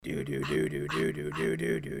Irish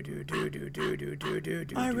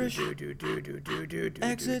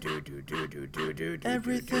exit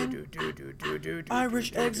everything.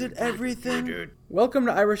 Irish exit everything. Welcome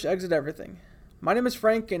to Irish Exit Everything. My name is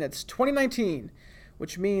Frank and it's 2019,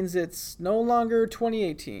 which means it's no longer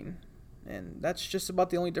 2018. And that's just about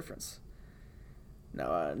the only difference.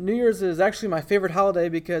 Now, New Year's is actually my favorite holiday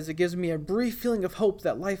because it gives me a brief feeling of hope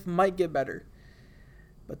that life might get better.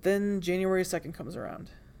 But then January 2nd comes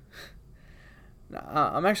around.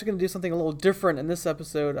 Now, I'm actually going to do something a little different in this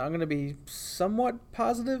episode. I'm going to be somewhat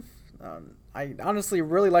positive. I honestly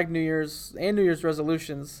really like New Year's and New Year's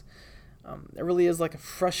resolutions. It really is like a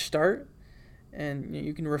fresh start. And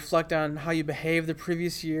you can reflect on how you behaved the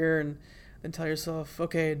previous year and then tell yourself,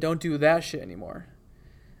 okay, don't do that shit anymore.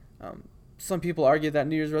 Some people argue that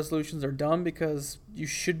New Year's resolutions are dumb because you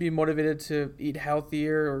should be motivated to eat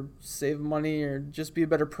healthier or save money or just be a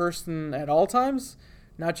better person at all times,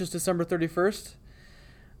 not just December 31st.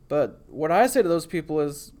 But what I say to those people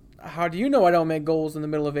is, how do you know I don't make goals in the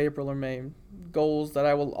middle of April or May? Goals that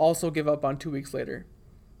I will also give up on 2 weeks later.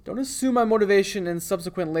 Don't assume my motivation and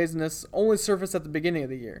subsequent laziness only surface at the beginning of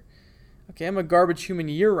the year. Okay, I'm a garbage human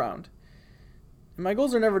year-round. And my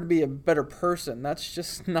goals are never to be a better person. That's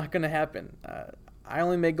just not going to happen. I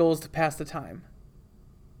only make goals to pass the time.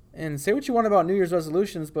 And say what you want about New Year's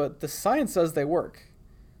resolutions, but the science says they work.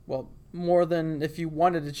 Well, more than if you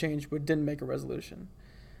wanted to change but didn't make a resolution.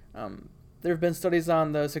 There have been studies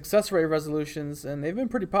on the success rate of resolutions, and they've been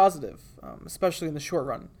pretty positive, especially in the short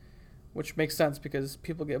run, which makes sense because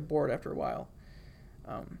people get bored after a while.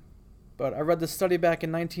 But I read this study back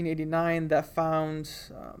in 1989 that found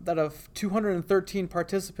that of 213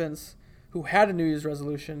 participants who had a New Year's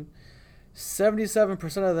resolution,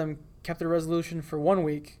 77% of them kept their resolution for 1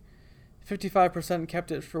 week, 55%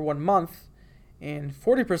 kept it for 1 month, and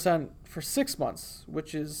 40% for 6 months,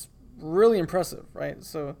 which is really impressive, right?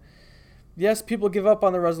 So, yes, people give up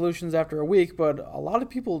on their resolutions after a week, but a lot of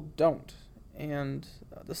people don't. And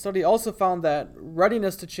the study also found that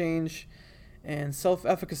readiness to change and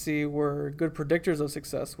self-efficacy were good predictors of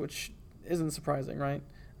success, which isn't surprising, right?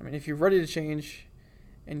 I mean, if you're ready to change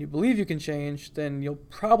and you believe you can change, then you'll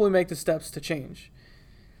probably make the steps to change.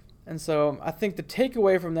 And so I think the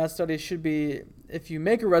takeaway from that study should be, if you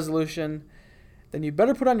make a resolution, then you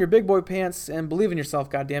better put on your big boy pants and believe in yourself,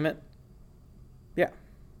 goddammit. Yeah.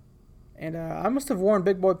 And I must have worn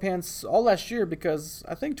big boy pants all last year because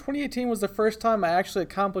I think 2018 was the first time I actually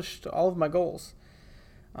accomplished all of my goals.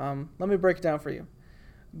 Let me break it down for you.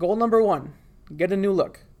 Goal number 1, get a new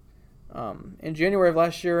look. In January of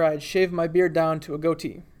last year, I had shaved my beard down to a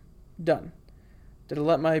goatee. Done. Did I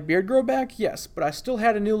let my beard grow back? Yes, but I still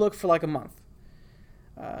had a new look for like a month.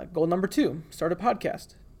 Goal number 2, start a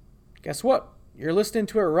podcast. Guess what? You're listening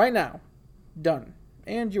to it right now. Done.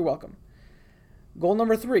 And you're welcome. Goal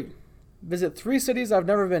number 3, visit 3 cities I've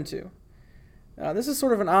never been to. This is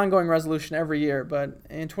sort of an ongoing resolution every year, but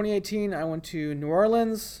in 2018, I went to New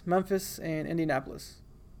Orleans, Memphis, and Indianapolis.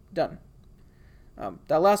 Done.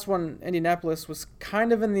 That last one, Indianapolis, was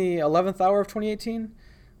kind of in the 11th hour of 2018.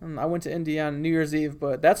 I went to Indy on New Year's Eve,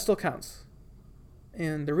 but that still counts.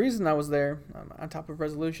 And the reason I was there, on top of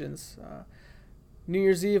resolutions, New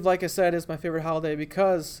Year's Eve, like I said, is my favorite holiday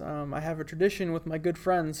because I have a tradition with my good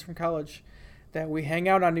friends from college that we hang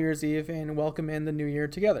out on New Year's Eve and welcome in the new year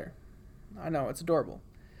together. I know, it's adorable.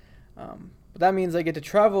 But that means I get to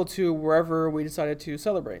travel to wherever we decided to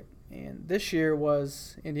celebrate. And this year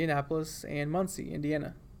was Indianapolis and Muncie,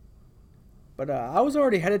 Indiana. But I was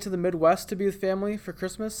already headed to the Midwest to be with family for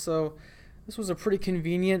Christmas, so this was a pretty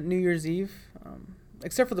convenient New Year's Eve,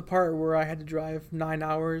 except for the part where I had to drive 9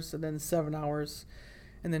 hours and then 7 hours,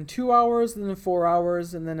 and then 2 hours, and then 4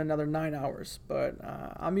 hours, and then another 9 hours. But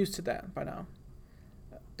I'm used to that by now.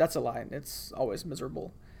 That's a lie. It's always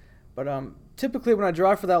miserable. But typically when I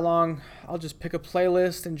drive for that long, I'll just pick a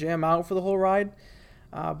playlist and jam out for the whole ride.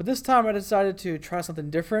 But this time I decided to try something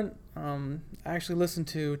different. I actually listened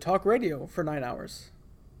to talk radio for 9 hours.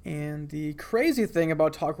 And the crazy thing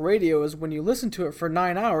about talk radio is when you listen to it for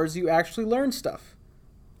 9 hours, you actually learn stuff.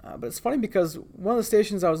 But it's funny because one of the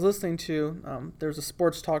stations I was listening to, there was a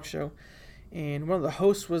sports talk show, and one of the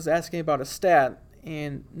hosts was asking about a stat,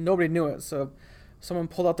 and nobody knew it. So someone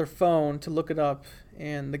pulled out their phone to look it up,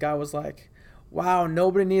 and the guy was like, wow,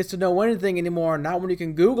 nobody needs to know anything anymore, not when you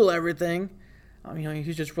can Google everything.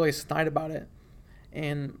 He's just really snide about it.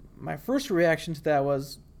 And my first reaction to that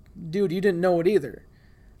was, dude, you didn't know it either.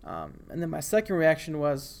 And then my second reaction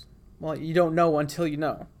was, well, you don't know until you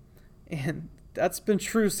know. And that's been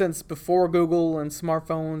true since before Google and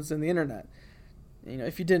smartphones and the internet.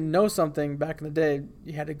 If you didn't know something back in the day,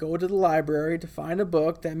 you had to go to the library to find a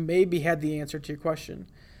book that maybe had the answer to your question.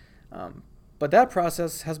 But that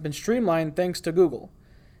process has been streamlined thanks to Google.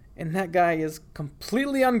 And that guy is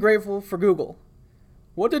completely ungrateful for Google.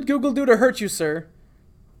 What did Google do to hurt you, sir?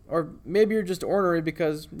 Or maybe you're just ornery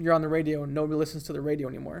because you're on the radio and nobody listens to the radio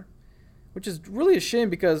anymore. Which is really a shame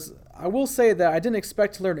because I will say that I didn't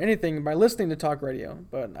expect to learn anything by listening to talk radio,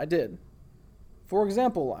 but I did. For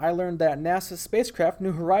example, I learned that NASA's spacecraft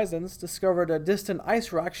New Horizons discovered a distant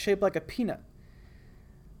ice rock shaped like a peanut.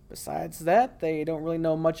 Besides that, they don't really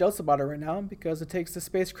know much else about it right now because it takes the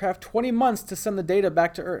spacecraft 20 months to send the data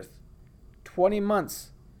back to Earth. 20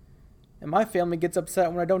 months. And my family gets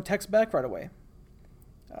upset when I don't text back right away.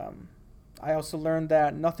 I also learned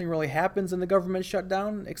that nothing really happens in the government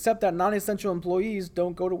shutdown except that non-essential employees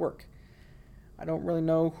don't go to work. I don't really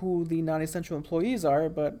know who the non-essential employees are,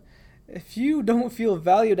 but if you don't feel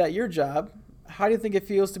valued at your job, how do you think it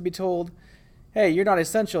feels to be told, hey, you're not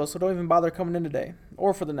essential, so don't even bother coming in today,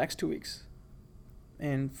 or for the next 2 weeks?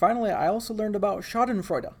 And finally, I also learned about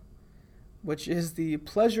Schadenfreude, which is the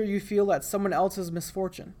pleasure you feel at someone else's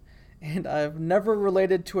misfortune. And I've never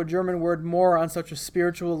related to a German word more on such a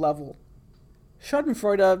spiritual level.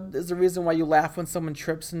 Schadenfreude is the reason why you laugh when someone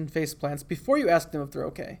trips and faceplants before you ask them if they're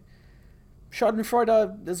okay.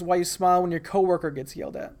 Schadenfreude is why you smile when your coworker gets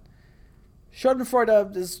yelled at.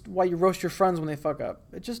 Schadenfreude is why you roast your friends when they fuck up.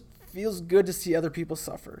 It just feels good to see other people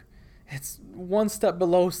suffer. It's one step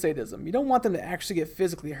below sadism. You don't want them to actually get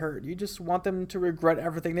physically hurt. You just want them to regret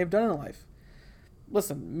everything they've done in life.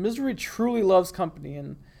 Listen, misery truly loves company,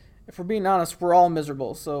 and if we're being honest, we're all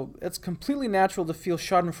miserable, so it's completely natural to feel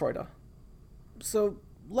Schadenfreude. So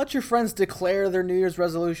let your friends declare their New Year's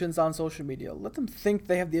resolutions on social media. Let them think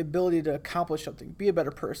they have the ability to accomplish something, be a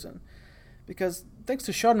better person. Because thanks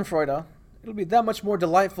to Schadenfreude, it'll be that much more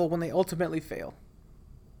delightful when they ultimately fail.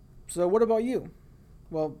 So what about you?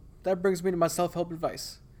 Well, that brings me to my self-help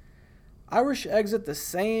advice. Irish exit the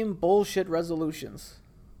same bullshit resolutions.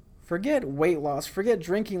 Forget weight loss, forget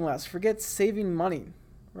drinking less, forget saving money.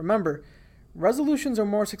 Remember, resolutions are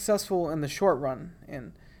more successful in the short run,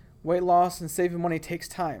 and weight loss and saving money takes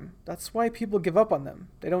time. That's why people give up on them.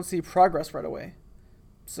 They don't see progress right away.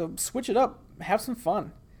 So switch it up, have some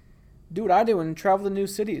fun. Do what I do and travel to new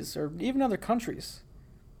cities, or even other countries.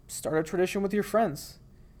 Start a tradition with your friends.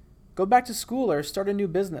 Go back to school or start a new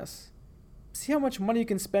business. See how much money you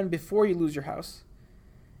can spend before you lose your house.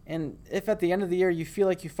 And if at the end of the year you feel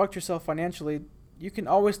like you fucked yourself financially, you can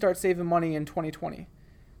always start saving money in 2020.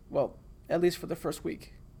 Well, at least for the first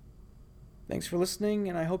week. Thanks for listening,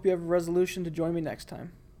 and I hope you have a resolution to join me next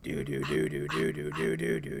time. Irish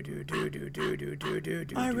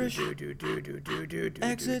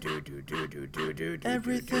exit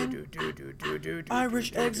everything.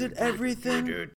 Irish exit everything.